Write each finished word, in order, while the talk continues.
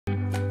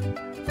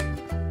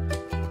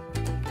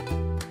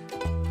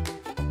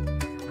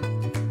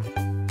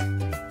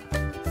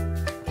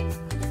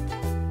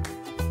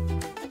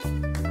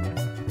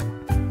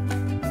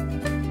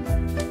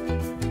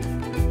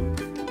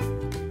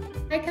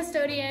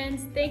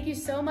custodians. Thank you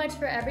so much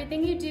for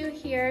everything you do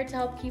here to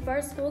help keep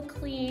our school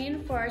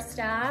clean for our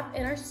staff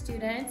and our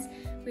students.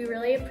 We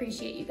really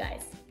appreciate you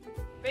guys.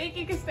 Thank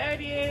you,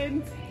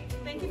 custodians.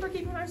 Thank you for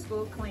keeping our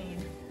school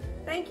clean.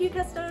 Thank you,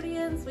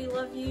 custodians. We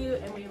love you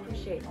and we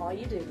appreciate all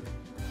you do.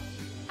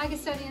 Hi,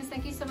 custodians.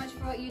 Thank you so much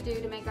for what you do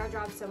to make our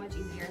job so much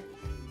easier.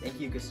 Thank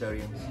you,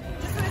 custodians.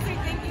 Just want to say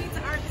thank you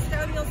to our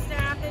custodial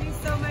staff. They do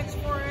so much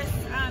for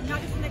us,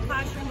 not just in the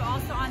classroom, but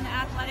also on the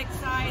athletic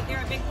side.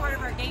 They're a big part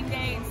of our game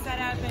day and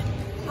setup and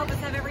help us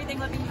have everything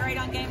looking great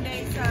on game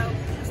day. So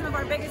they're some of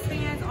our biggest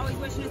fans, always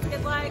wishing us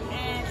good luck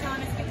and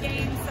telling us good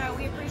games. So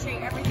we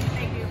appreciate everything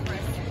they do for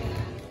us.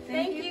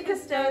 Thank you,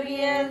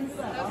 custodians.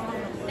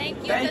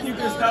 Thank you,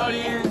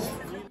 custodians.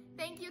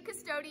 Thank you,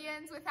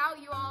 custodians.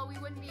 Without you all, we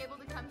wouldn't be able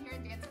to come here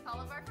and dance with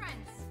all of our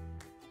friends.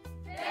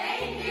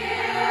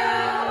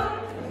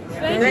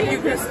 Thank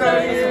you,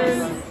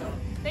 custodians.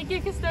 Thank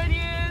you,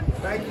 custodians.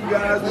 Thank you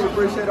guys, we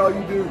appreciate all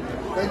you do.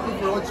 Thank you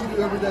for what you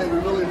do every day, we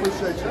really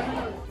appreciate you.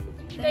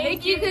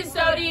 Thank you,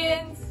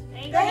 custodians.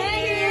 Thank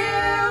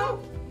you.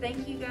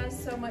 Thank you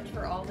guys so much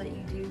for all that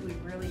you do. We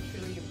really,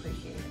 truly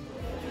appreciate it.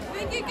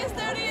 Thank you,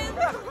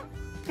 custodians.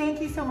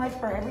 Thank you so much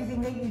for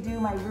everything that you do.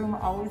 My room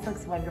always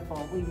looks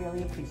wonderful. We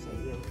really appreciate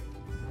you.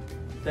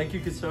 Thank you,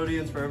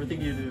 custodians, for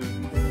everything you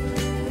do.